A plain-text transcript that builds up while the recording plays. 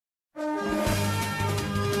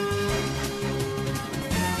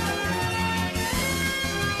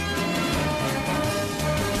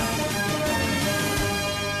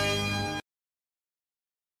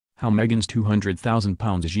How Meghan's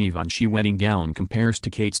 £200,000 Givenchy wedding gown compares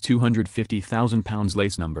to Kate's £250,000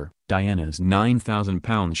 lace number. Diana's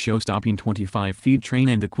 £9,000 show-stopping 25-feet train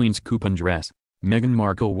and the Queen's coupon dress. Meghan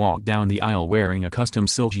Markle walked down the aisle wearing a custom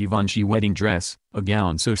silk Givenchy wedding dress, a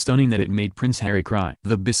gown so stunning that it made Prince Harry cry.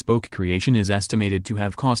 The bespoke creation is estimated to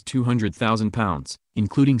have cost £200,000,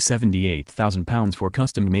 including £78,000 for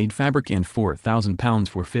custom-made fabric and £4,000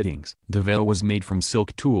 for fittings. The veil was made from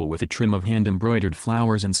silk tulle with a trim of hand-embroidered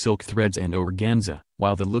flowers and silk threads and organza,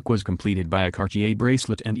 while the look was completed by a Cartier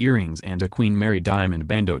bracelet and earrings and a Queen Mary diamond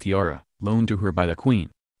bandeau tiara, loaned to her by the Queen.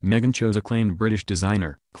 Meghan chose acclaimed British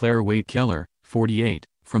designer, Claire Waite-Keller, 48,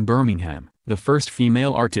 from Birmingham, the first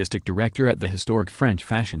female artistic director at the historic French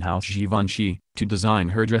fashion house Givenchy, to design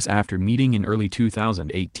her dress after meeting in early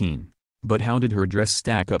 2018. But how did her dress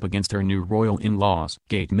stack up against her new royal in-laws?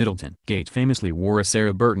 Kate Middleton. Kate famously wore a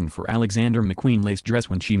Sarah Burton for Alexander McQueen lace dress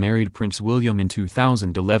when she married Prince William in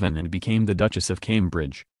 2011 and became the Duchess of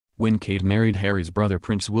Cambridge. When Kate married Harry's brother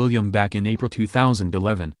Prince William back in April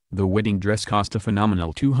 2011, the wedding dress cost a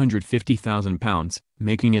phenomenal £250,000,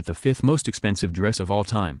 making it the fifth most expensive dress of all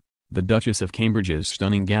time. The Duchess of Cambridge's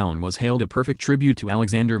stunning gown was hailed a perfect tribute to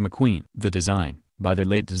Alexander McQueen. The design, by the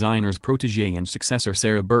late designer's protégé and successor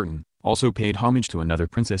Sarah Burton, also paid homage to another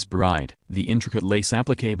princess bride. The intricate lace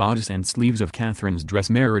appliqué bodice and sleeves of Catherine's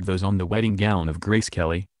dress mirrored those on the wedding gown of Grace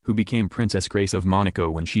Kelly, who became Princess Grace of Monaco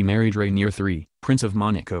when she married Rainier III, Prince of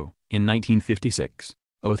Monaco, in 1956.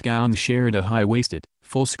 Both gowns shared a high-waisted,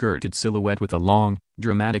 full-skirted silhouette with a long,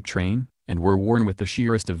 dramatic train, and were worn with the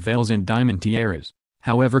sheerest of veils and diamond tiaras.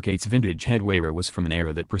 However, Kate's vintage headwear was from an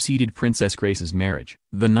era that preceded Princess Grace's marriage.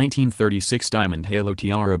 The 1936 diamond halo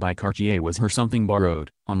tiara by Cartier was her something borrowed,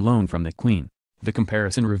 on loan from the Queen. The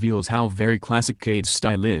comparison reveals how very classic Kate's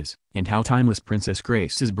style is, and how timeless Princess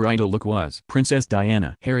Grace's bridal look was. Princess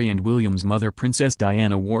Diana. Harry and William's mother Princess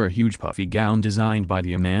Diana wore a huge puffy gown designed by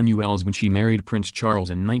the Emanuels when she married Prince Charles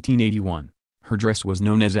in 1981. Her dress was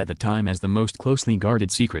known at the time as the most closely guarded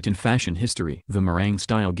secret in fashion history. The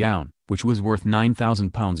meringue-style gown, which was worth £9,000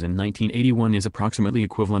 in 1981, is approximately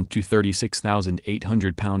equivalent to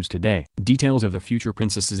 £36,800 today. Details of the future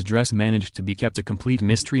princess's dress managed to be kept a complete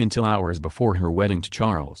mystery until hours before her wedding to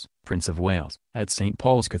Charles, Prince of Wales, at St.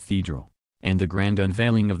 Paul's Cathedral. And the grand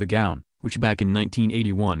unveiling of the gown, which back in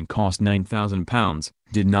 1981 cost £9,000,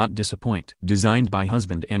 did not disappoint. Designed by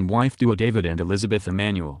husband and wife duo David and Elizabeth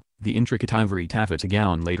Emanuel, the intricate ivory taffeta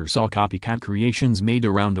gown later saw copycat creations made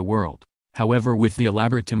around the world. However, with the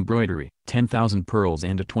elaborate embroidery, 10,000 pearls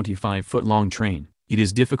and a 25-foot-long train, it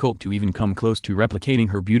is difficult to even come close to replicating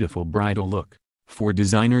her beautiful bridal look. For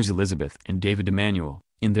designers Elizabeth and David Emanuel,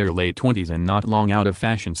 in their late 20s and not long out of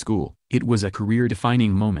fashion school, it was a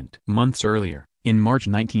career-defining moment. Months earlier, in March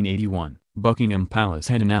 1981, Buckingham Palace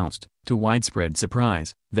had announced, to widespread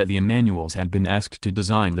surprise, that the Emanuels had been asked to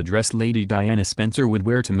design the dress Lady Diana Spencer would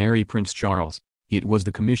wear to marry Prince Charles. It was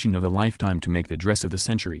the commission of a lifetime to make the dress of the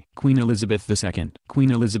century. Queen Elizabeth II. Queen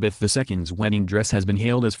Elizabeth II's wedding dress has been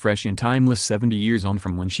hailed as fresh and timeless 70 years on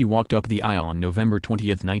from when she walked up the aisle on November 20,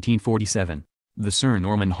 1947. The Sir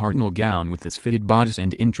Norman Hartnell gown with its fitted bodice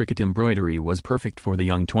and intricate embroidery was perfect for the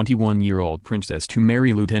young 21-year-old princess to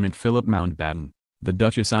marry Lieutenant Philip Mountbatten. The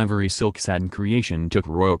Duchess ivory silk satin creation took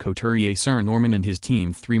royal couturier Sir Norman and his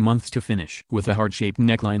team 3 months to finish. With a heart-shaped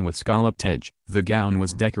neckline with scalloped edge, the gown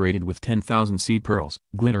was decorated with 10,000 seed pearls,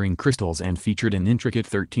 glittering crystals, and featured an intricate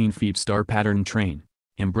 13-feet star pattern train.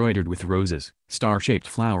 Embroidered with roses, star-shaped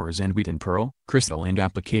flowers and wheaten pearl, crystal and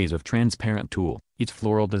appliques of transparent tulle, its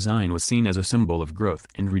floral design was seen as a symbol of growth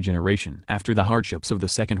and regeneration after the hardships of the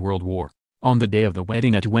Second World War. On the day of the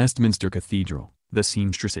wedding at Westminster Cathedral, the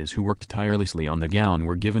seamstresses who worked tirelessly on the gown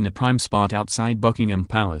were given a prime spot outside Buckingham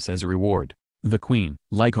Palace as a reward. The Queen,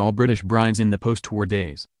 like all British brides in the post-war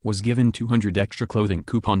days, was given 200 extra clothing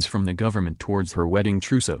coupons from the government towards her wedding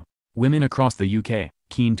trousseau. Women across the UK,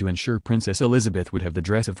 keen to ensure Princess Elizabeth would have the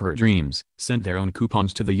dress of her dreams, sent their own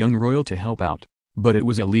coupons to the young royal to help out. But it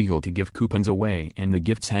was illegal to give coupons away and the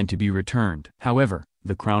gifts had to be returned. However,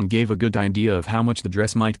 the Crown gave a good idea of how much the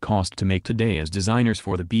dress might cost to make today, as designers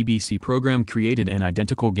for the BBC programme created an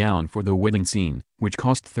identical gown for the wedding scene, which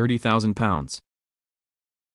cost £30,000.